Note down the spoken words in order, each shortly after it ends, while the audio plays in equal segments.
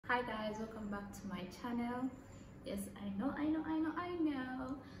Hi guys, welcome back to my channel. Yes, I know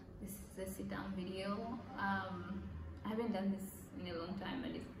this is a sit down video. I haven't done this in a long time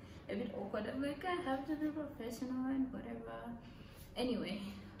and it's a bit awkward. I'm like, I have to be professional and whatever. Anyway,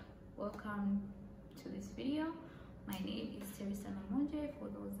 welcome to this video. My name is Teresa Namonje, for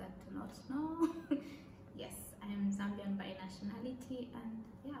those that do not know. Yes, I am Zambian by nationality, and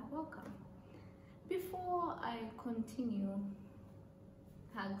yeah, welcome. Before I continue,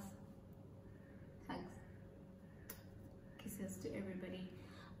 hugs, kisses to everybody.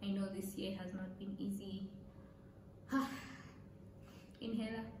 I know this year has not been easy.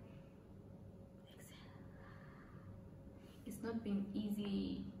 Inhale, exhale. It's not been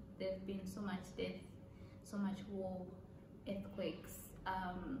easy. There's been so much death, so much war, earthquakes,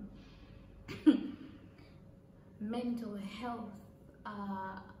 mental health.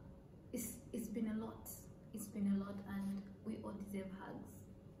 It's been a lot. It's been a lot, and we all deserve hugs.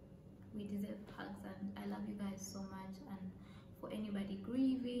 We deserve hugs, and I love you guys so much. And for anybody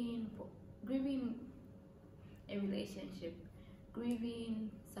grieving a relationship,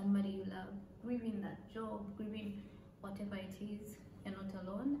 grieving somebody you love, grieving that job, grieving whatever it is, you're not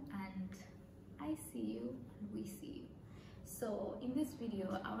alone, and I see you and we see you. So in this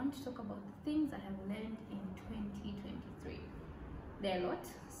video, I want to talk about the things I have learned in 2023. There are a lot,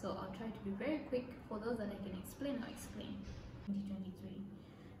 so I'll try to be very quick. For those that I can explain, I'll explain. 2023.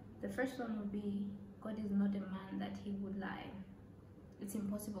 The first one would be, God is not a man that he would lie. It's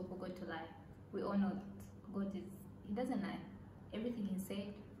impossible for God to lie. We all know that God he doesn't lie. Everything he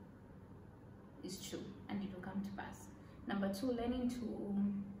said is true and it will come to pass. Number two, learning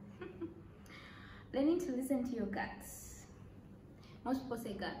to listen to your guts. Most people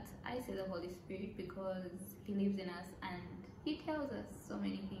say gut. I say the Holy Spirit, because he lives in us and he tells us so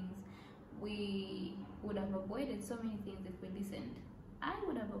many things. We would have avoided so many things if we listened. I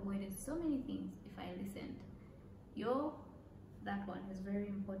would have avoided so many things if I listened. That one is very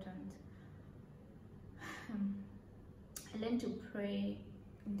important. I learned to pray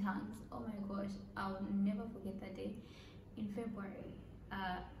in tongues. Oh my gosh, I'll never forget that day in February.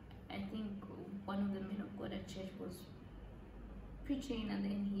 I think one of the men of God at church was preaching, and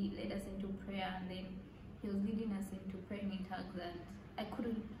then he led us into prayer, and then he was leading us into praying in tongues, and I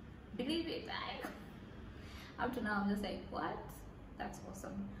couldn't believe it. Up to now I'm just like, what? That's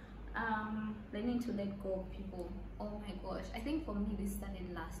awesome. Learning to let go of people. Oh my gosh, I think for me this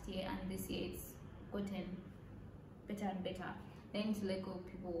started last year, and this year it's gotten better and better. Learning to let go of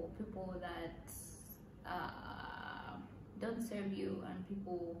people that don't serve you, and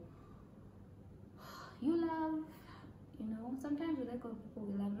people you love. You know, sometimes we let go of people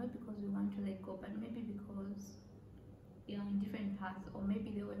we love not because we want to let go, but maybe because you're in different paths, or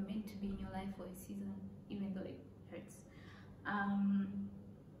maybe they were meant to be in your life for a season, even though it hurts.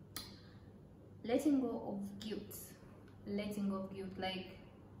 Letting go of guilt. Like,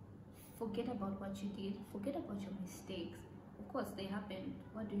 forget about what you did, forget about your mistakes. Of course they happened.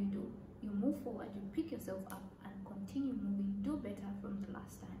 What do? You move forward, you pick yourself up and continue moving. Do better from the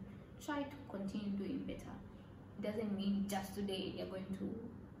last time. Try to continue doing better. It doesn't mean just today you're going to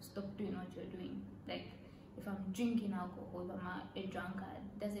stop doing what you're doing. Like, if I'm drinking alcohol, if I'm a drunkard,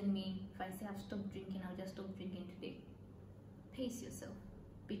 doesn't mean if I say I've stopped drinking, I'll just stop drinking today. Pace yourself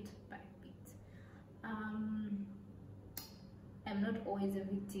bit by bit. I'm not always a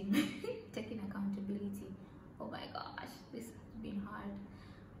victim. Taking accountability. Oh my gosh, this has been hard.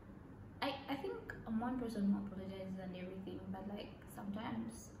 I think I'm one person who apologizes and everything, but like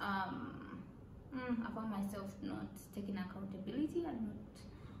sometimes I found myself not taking accountability and not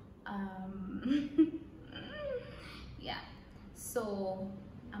yeah. So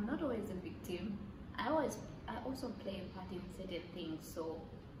I'm not always a victim. I also play a part in certain things, so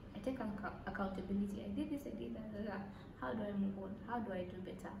I take accountability. I did this, I did that. How do I move on? How do I do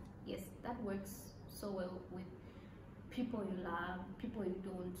better? Yes, that works so well with people you love, people you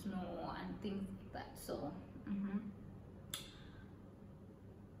don't know, and things like that. So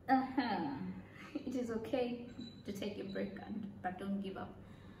it is okay to take a break, but don't give up.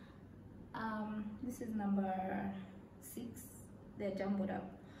 This is number 6. They're jumbled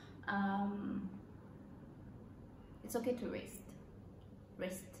up. It's okay to rest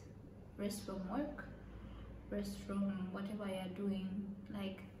from work, rest from whatever you're doing.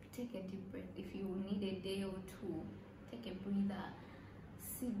 Like, take a deep breath. If you need a day or two, take a breather,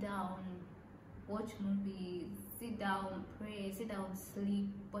 sit down, watch movies, sit down, pray, sit down, sleep,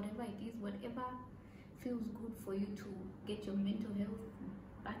 whatever it is, whatever feels good for you to get your mental health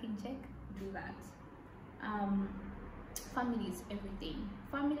back in check, do that. Family is everything.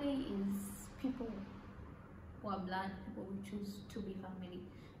 Family is people who are blood, people who choose to be family.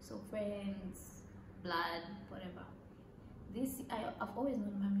 So friends, blood, whatever. I've always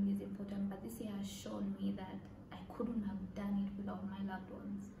known family is important, but this year has shown me that I couldn't have done it without my loved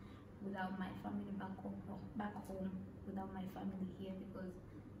ones, without my family back home, without my family here, because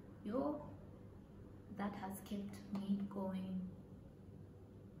that has kept me going,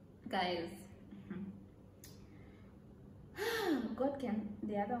 guys. God can,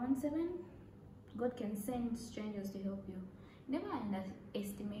 the other one, 7, God can send strangers to help you. Never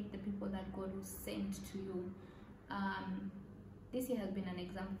underestimate the people that God will send to you. This year has been an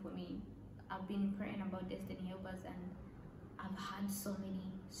example for me. I've been praying about destiny helpers, and I've had so many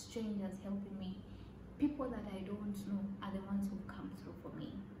strangers helping me. People that I don't know are the ones who come through for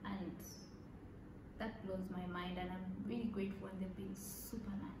me, and that blows my mind, and I'm really grateful, and they've been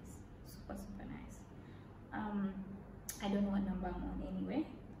super nice, super nice. I don't know what number I'm on anyway.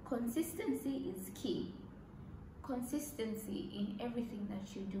 Consistency is key. Consistency in everything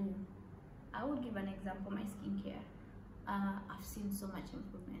that you do. I would give an example, my skincare. I've seen so much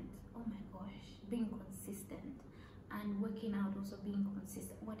improvement. Oh my gosh, being consistent, and working out also being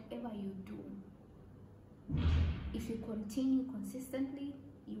consistent. Whatever you do, if you continue consistently,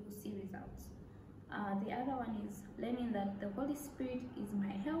 you will see results. The other one is learning that the Holy Spirit is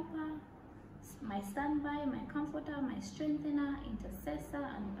my helper, my standby, my comforter, my strengthener, intercessor,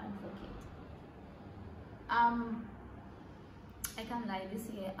 and advocate. I can't lie, this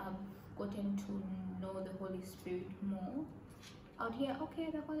year I've gotten to know the Holy Spirit more. Out here, okay,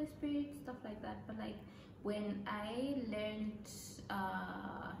 the Holy Spirit, stuff like that, but like when I learned,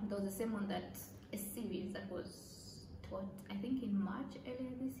 there was a sermon, that a series that was taught, I think in March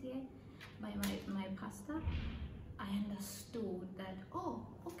earlier this year, by my pastor. I understood that, oh,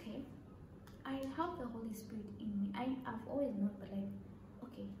 okay, I have the Holy Spirit in me. I've always known, but like,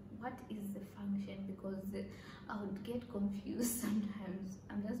 okay, what is the function? Because I would get confused sometimes.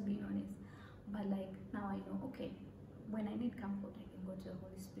 I'm just being honest. But like now I know, okay, when I need comfort, I can go to the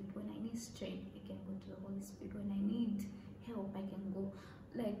Holy Spirit. When I need strength, I can go to the Holy Spirit. When I need help, I can go.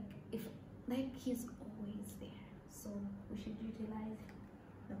 Like He's always there. So we should utilize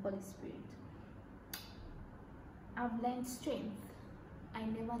the Holy Spirit. I've learned strength. I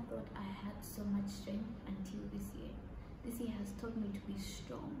never thought I had so much strength until this year. This year has taught me to be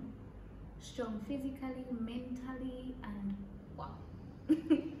strong. Strong physically, mentally, and wow.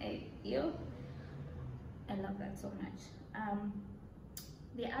 I love that so much.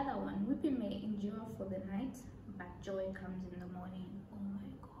 The other one, weeping may endure for the night, but joy comes in the morning. Oh my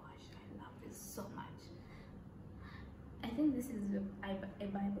gosh, I love this so much. I think this is a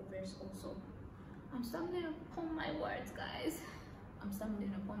Bible verse also. I'm stumbling upon my words, guys. I'm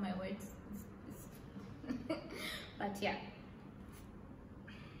stumbling upon my words. But yeah,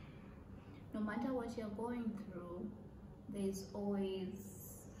 no matter what you're going through, there's always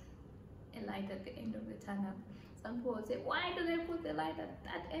a light at the end of the tunnel. Some people say, why do they put the light at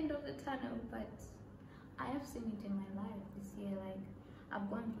that end of the tunnel? But I have seen it in my life this year. Like, I've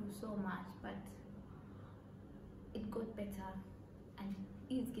gone through so much, but it got better, and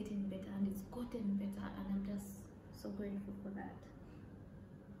it's getting better, and it's gotten better, and I'm just so grateful for that.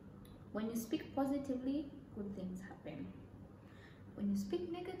 When you speak positively, good things happen. When you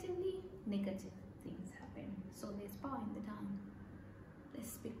speak negatively, negative things happen. So there's power in the tongue.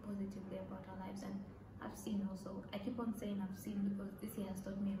 Let's speak positively about our lives. And I've seen also, I keep on saying I've seen, because this year has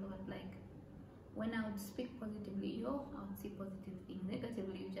taught me a lot. Like, when I would speak positively, I would see positive things.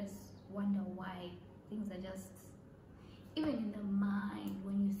 Negatively, you just wonder why things are just, even in the mind,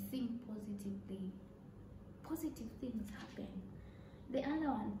 when you think positively, positive things happen. The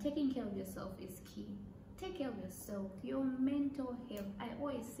other one, taking care of yourself is key. Take care of yourself, your mental health. I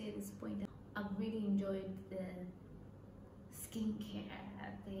always say this point. I've really enjoyed the skincare,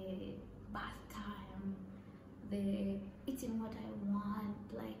 the bath time, the eating what I want,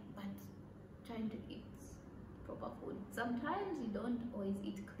 like, but trying to eat proper food. Sometimes you don't always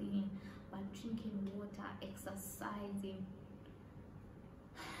eat clean, but drinking water, exercising,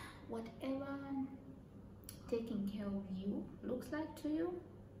 whatever taking care of you looks like to you,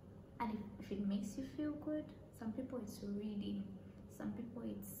 and if it makes you feel good. Some people it's reading, some people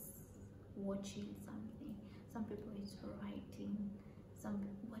it's watching something, some people it's writing,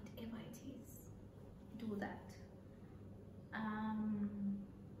 whatever it is, do that.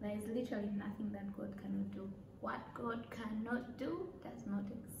 There is literally nothing that God cannot do. What God cannot do does not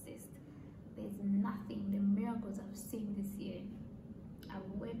exist. There's nothing. The miracles I've seen this year, I've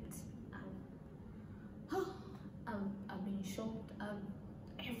wept, I've been shocked,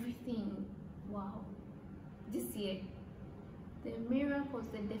 everything. Wow, this year, the miracles,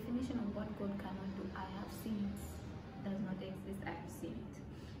 the definition of what God cannot do, I have seen it. Does not exist. I have seen it.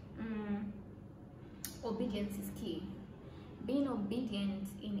 obedience is key. Being obedient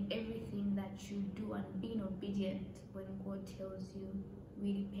in everything that you do, and being obedient when God tells you,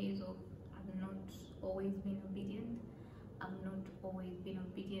 really pays off. I've not always been obedient. I've not always been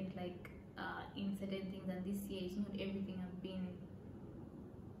obedient, like in certain things, and this year it's not everything I've been,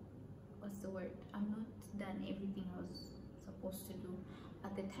 what's the word, I've not done everything I was supposed to do.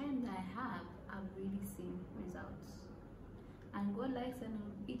 At the time that I have, I've really seen results. And God likes an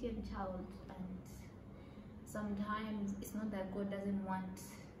obedient child, and sometimes it's not that God doesn't want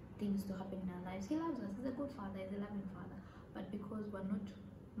things to happen in our lives. He loves us. He's a good father. He's a loving father. But because we're not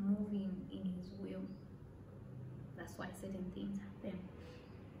moving in his will, that's why certain things happen.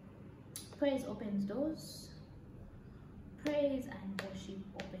 Praise opens doors. Praise and worship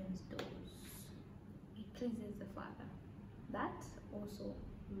opens doors. It pleases the Father. That also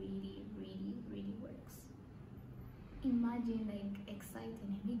really, really, really works. Imagine like exciting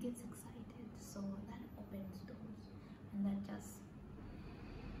him. He gets excited, so that opens doors, and that just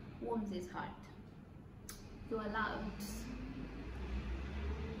warms his heart. You are loved.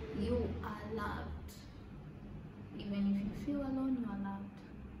 You are loved. Even if you feel alone, you are loved.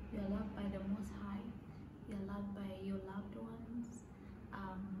 You are loved by the Most High. You are loved by your loved ones.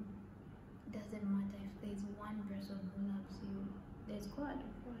 Doesn't matter if there's one person who loves you. There's God,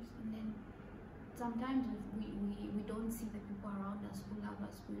 of course, and then sometimes we don't see the people around us who love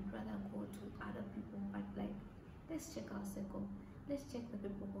us. We'd rather go to other people, but like, let's check our circle. Let's check the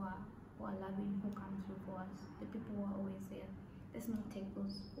people who are loving, who come through for us, the people who are always there. Let's not take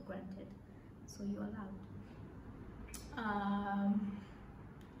those for granted. So you are loved.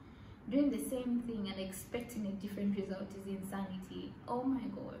 Doing the same thing and expecting a different result is insanity. Oh my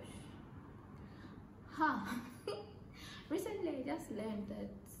gosh. Recently I just learned that,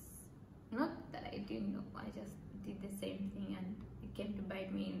 not that I didn't know, I just did the same thing and it came to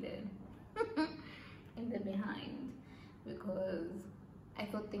bite me in the in the behind, because I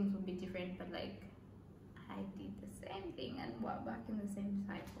thought things would be different, but like I did the same thing and we're back in the same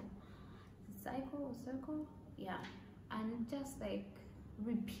cycle or circle, yeah. And just like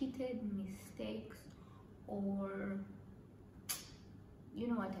repeated mistakes, or you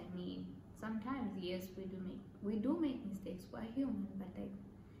know what I mean. Sometimes, yes, we do make mistakes. We're human, but like,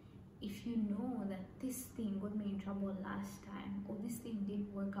 if you know that this thing got me in trouble last time, or this thing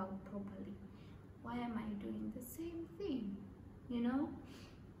didn't work out properly, why am I doing the same thing? You know.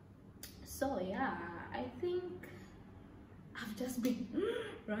 So yeah, I think I've just been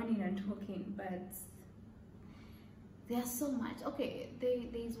running and talking, but there's so much. Okay,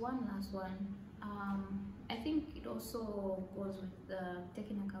 there's one last one. I think it also goes with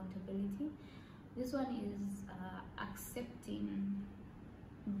taking accountability. This one is accepting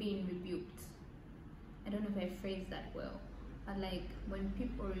being rebuked. I don't know if I phrased that well, but like when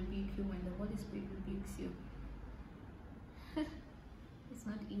people rebuke you, when the Holy Spirit rebukes you, it's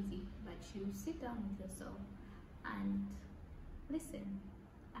not easy, but you sit down with yourself and listen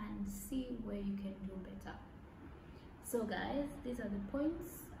and see where you can do better. So guys, these are the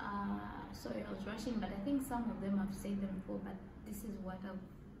points. Sorry, I was rushing, but I think some of them I've said them before, but this is what I've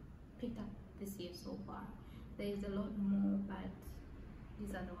picked up this year so far. There is a lot more, but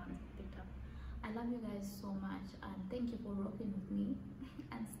these are the ones I picked up. I love you guys so much, and thank you for rocking with me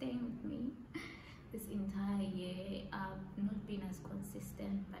and staying with me this entire year. I've not been as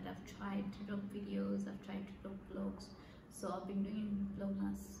consistent, but I've tried to drop videos, I've tried to drop vlogs. So I've been doing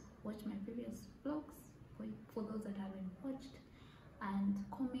vlogmas. Watch my previous vlogs for those that haven't watched, and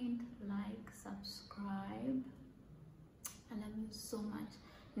comment, like, subscribe. I love you so much.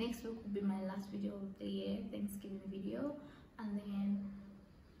 Next week will be my last video of the year, Thanksgiving video, and then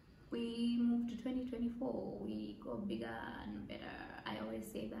we move to 2024. We go bigger and better. I always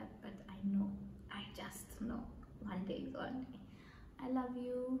say that, but I just know one day is one day. I love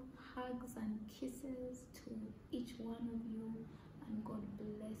you. Hugs and kisses to each one of you, and God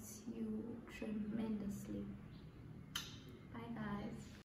bless you tremendously. Bye guys.